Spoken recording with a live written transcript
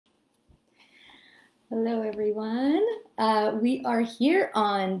Hello, everyone. We are here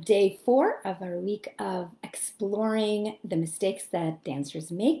on day 4 of our week of exploring the mistakes that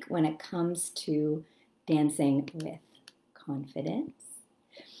dancers make when it comes to dancing with confidence.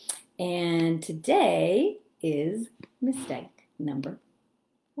 And today is mistake number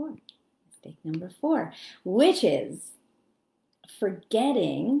 4. Mistake number 4, which is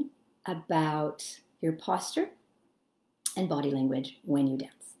forgetting about your posture and body language when you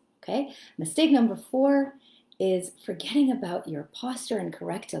dance. Okay, mistake number 4 is forgetting about your posture and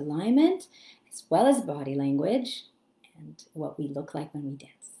correct alignment, as well as body language and what we look like when we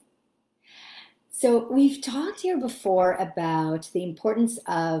dance. So we've talked here before about the importance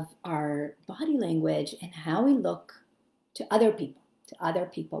of our body language and how we look to other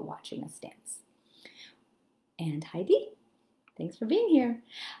people watching us dance. And Heidi, thanks for being here.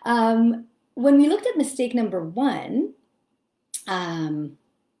 When we looked at mistake number 1,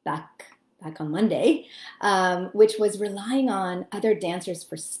 back on Monday, which was relying on other dancers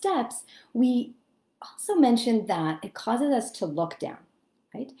for steps, we also mentioned that it causes us to look down,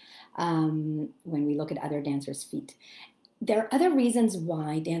 right? When we look at other dancers' feet. There are other reasons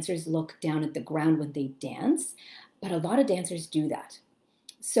why dancers look down at the ground when they dance, but a lot of dancers do that.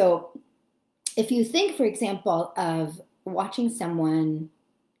 So if you think, for example, of watching someone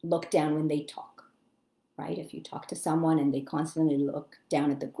look down when they talk, right? If you talk to someone and they constantly look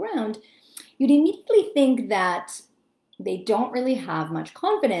down at the ground, you'd immediately think that they don't really have much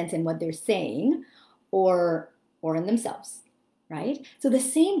confidence in what they're saying or in themselves, right? So the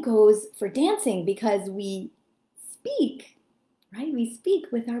same goes for dancing because we speak, right? We speak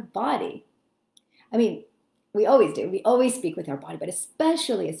with our body. I mean, we always do. We always speak with our body, but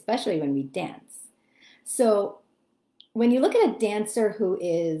especially when we dance. So when you look at a dancer who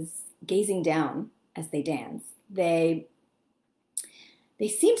is gazing down as they dance, they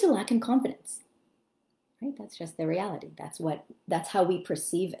seem to lack in confidence, right? That's just the reality. That's how we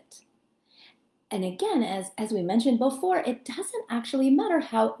perceive it. And again, as we mentioned before, it doesn't actually matter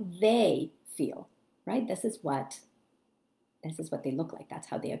how they feel, right? This is what they look like. That's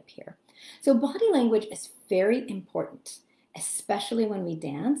how they appear. So body language is very important, especially when we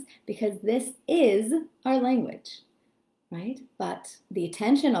dance, because this is our language. Right? But the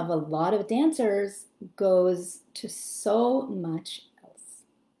attention of a lot of dancers goes to so much else.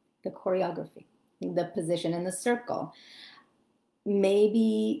 The choreography, the position in the circle,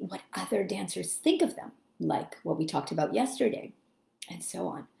 maybe what other dancers think of them, like what we talked about yesterday, and so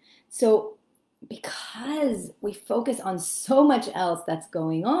on. So because we focus on so much else that's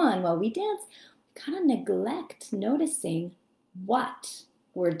going on while we dance, we kind of neglect noticing what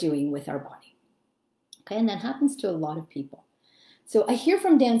we're doing with our body. Okay, and that happens to a lot of people. So I hear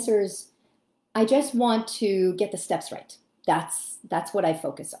from dancers, I just want to get the steps right. That's what I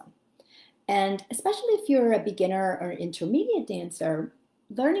focus on. And especially if you're a beginner or intermediate dancer,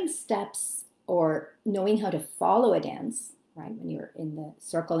 learning steps or knowing how to follow a dance, right? When you're in the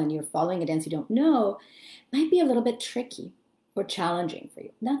circle and you're following a dance you don't know, might be a little bit tricky or challenging for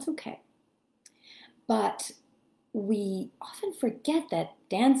you. That's okay. But we often forget that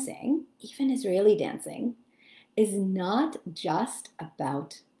dancing, even Israeli dancing, is not just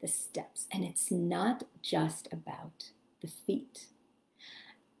about the steps, and it's not just about the feet.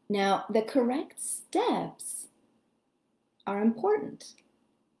 Now, the correct steps are important,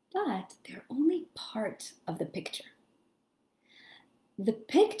 but they're only part of the picture. The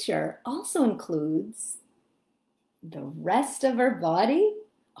picture also includes the rest of our body,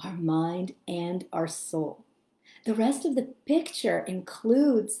 our mind, and our soul. The rest of the picture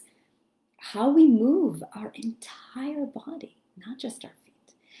includes how we move our entire body, not just our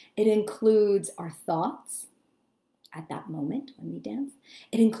feet. It includes our thoughts at that moment when we dance.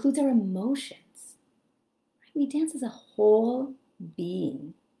 It includes our emotions. We dance as a whole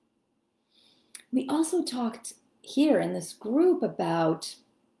being. We also talked here in this group about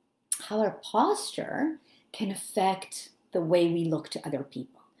how our posture can affect the way we look to other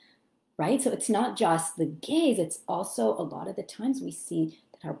people. Right? So it's not just the gaze, it's also a lot of the times we see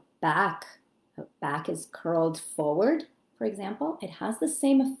that our back is curled forward, for example. It has the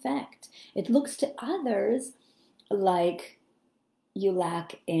same effect. It looks to others like you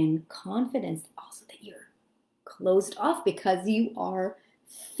lack in confidence, also that you're closed off because you are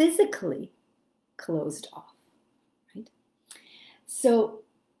physically closed off, right? So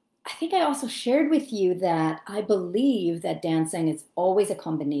I think I also shared with you that I believe that dancing is always a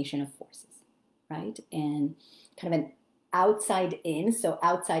combination of forces, right? And kind of an outside in. So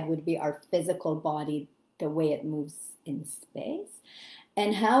outside would be our physical body, the way it moves in space,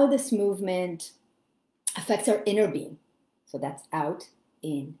 and how this movement affects our inner being. So that's out,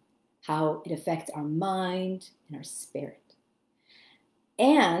 in, how it affects our mind and our spirit.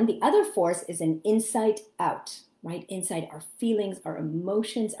 And the other force is an inside out, right? Inside our feelings, our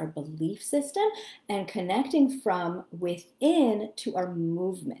emotions, our belief system, and connecting from within to our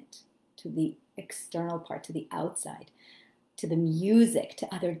movement, to the external part, to the outside, to the music,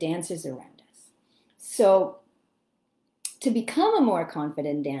 to other dancers around us. So to become a more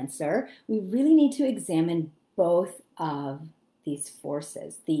confident dancer, we really need to examine both of these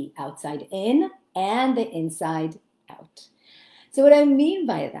forces, the outside in and the inside out. So what I mean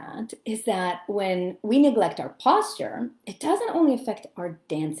by that is that when we neglect our posture, it doesn't only affect our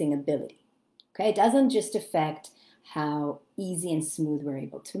dancing ability. Okay, it doesn't just affect how easy and smooth we're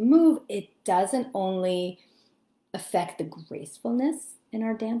able to move. It doesn't only affect the gracefulness in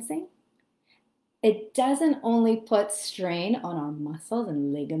our dancing. It doesn't only put strain on our muscles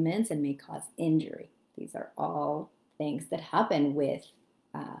and ligaments and may cause injury. These are all things that happen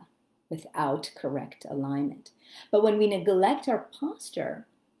without correct alignment. But when we neglect our posture,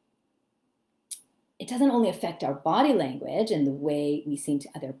 it doesn't only affect our body language and the way we seem to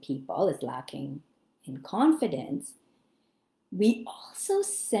other people is lacking in confidence. We also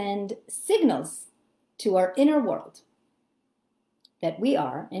send signals to our inner world that we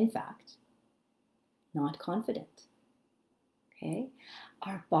are, in fact, not confident. Okay?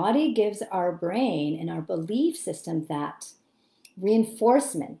 Our body gives our brain and our belief system that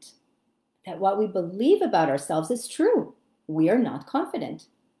reinforcement that what we believe about ourselves is true. We are not confident.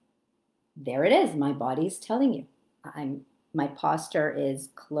 There it is. My body's telling you. My posture is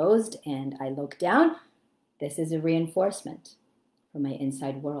closed and I look down. This is a reinforcement for my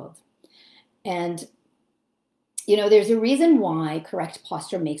inside world. And there's a reason why correct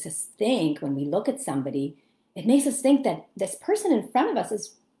posture makes us think when we look at somebody, it makes us think that this person in front of us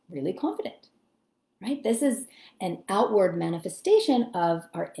is really confident, right? This is an outward manifestation of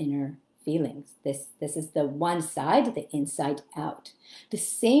our inner feelings. This is the one side, the inside out. The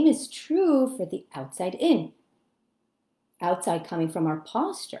same is true for the outside in. Outside coming from our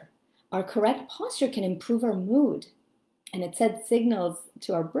posture. Our correct posture can improve our mood. And it sends signals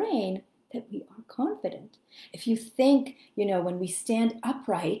to our brain that we are confident. If you think, when we stand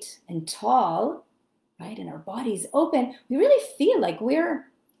upright and tall, right, and our body's open, we really feel like we're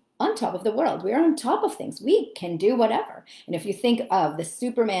on top of the world. We're on top of things. We can do whatever. And if you think of the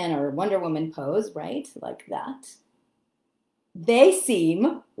Superman or Wonder Woman pose, right, like that, they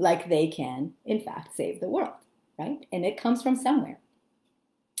seem like they can, in fact, save the world, right? And it comes from somewhere.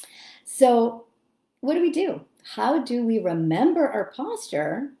 So what do? How do we remember our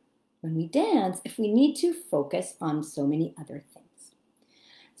posture when we dance if we need to focus on so many other things?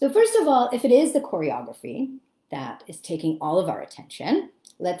 So first of all, if it is the choreography that is taking all of our attention,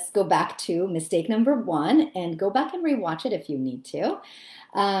 let's go back to mistake number 1 and go back and rewatch it if you need to.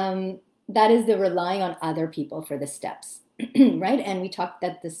 That is the relying on other people for the steps, right? And we talked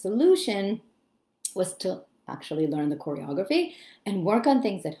that the solution was to actually learn the choreography and work on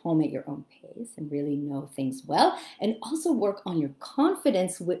things at home at your own pace and really know things well, and also work on your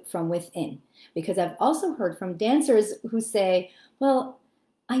confidence from within. Because I've also heard from dancers who say, well,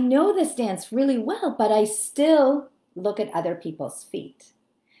 I know this dance really well, but I still look at other people's feet.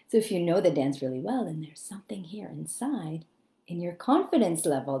 So if you know the dance really well, then there's something here inside in your confidence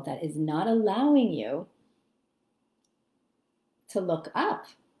level that is not allowing you to look up,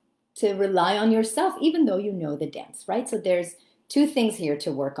 to rely on yourself, even though you know the dance, right? So there's 2 things here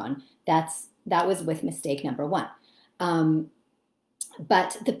to work on. That was with mistake number 1.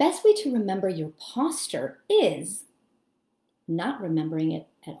 But the best way to remember your posture is not remembering it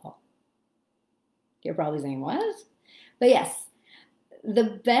at all. You're probably saying, what? But yes,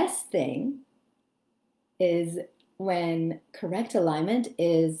 the best thing is when correct alignment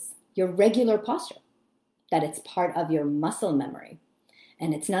is your regular posture, that it's part of your muscle memory.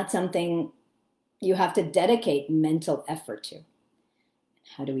 And it's not something you have to dedicate mental effort to.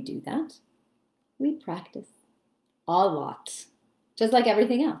 How do we do that? We practice a lot, just like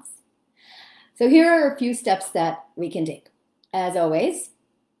everything else. So here are a few steps that we can take. As always,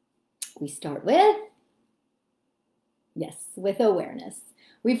 we start with awareness.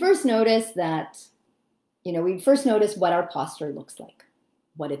 We first notice what our posture looks like,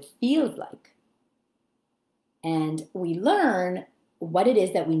 what it feels like. And we learn what it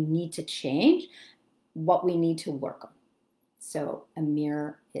is that we need to change, what we need to work on. So a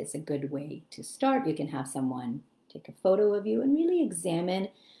mirror is a good way to start. You can have someone take a photo of you and really examine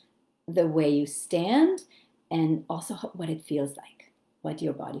the way you stand and also what it feels like, what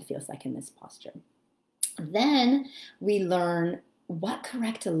your body feels like in this posture. Then we learn what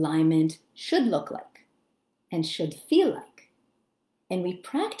correct alignment should look like and should feel like. And we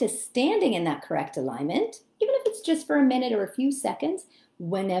practice standing in that correct alignment, even if it's just for a minute or a few seconds,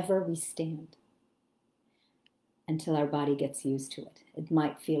 whenever we stand, until our body gets used to it. It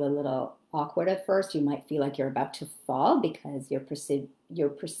might feel a little awkward at first. You might feel like you're about to fall because your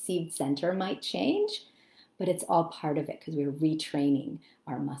perceived center might change, but it's all part of it because we're retraining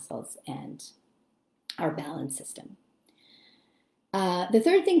our muscles and our balance system. The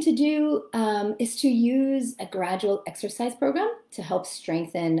third thing to do is to use a gradual exercise program to help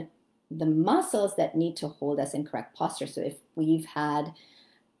strengthen the muscles that need to hold us in correct posture. So if we've had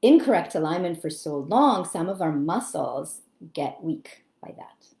incorrect alignment for so long, some of our muscles get weak by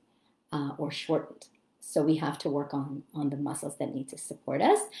that or shortened. So we have to work on the muscles that need to support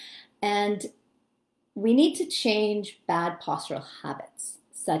us. And we need to change bad postural habits,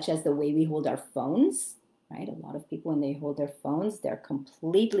 such as the way we hold our phones, right? A lot of people, when they hold their phones, they're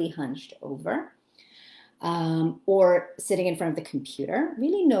completely hunched over. Or sitting in front of the computer.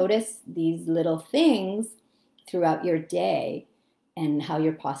 Really notice these little things throughout your day and how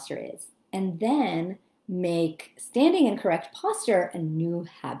your posture is. And then make standing in correct posture a new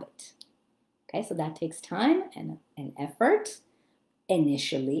habit. Okay, so that takes time and effort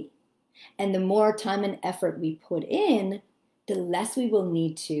initially. And the more time and effort we put in, the less we will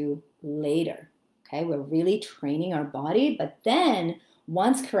need to later. Okay, we're really training our body, but then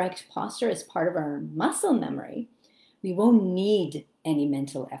once correct posture is part of our muscle memory, we won't need any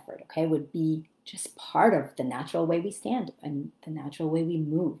mental effort, okay? It would be just part of the natural way we stand and the natural way we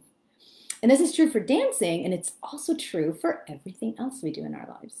move. And this is true for dancing, and it's also true for everything else we do in our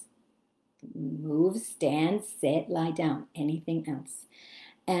lives. Move, stand, sit, lie down, anything else.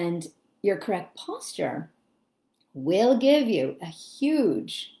 And your correct posture will give you a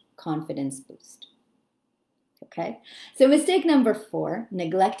huge confidence boost. Okay, so mistake number 4,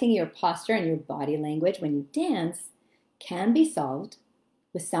 neglecting your posture and your body language when you dance can be solved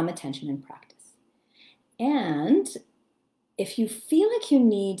with some attention and practice. And if you feel like you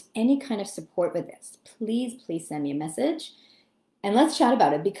need any kind of support with this, please send me a message and let's chat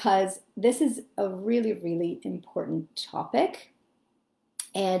about it, because this is a really, really important topic.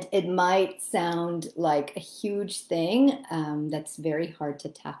 And it might sound like a huge thing that's very hard to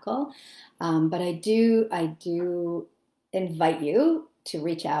tackle, but I do invite you to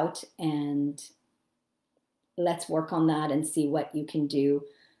reach out and let's work on that and see what you can do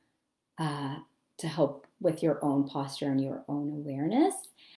to help with your own posture and your own awareness.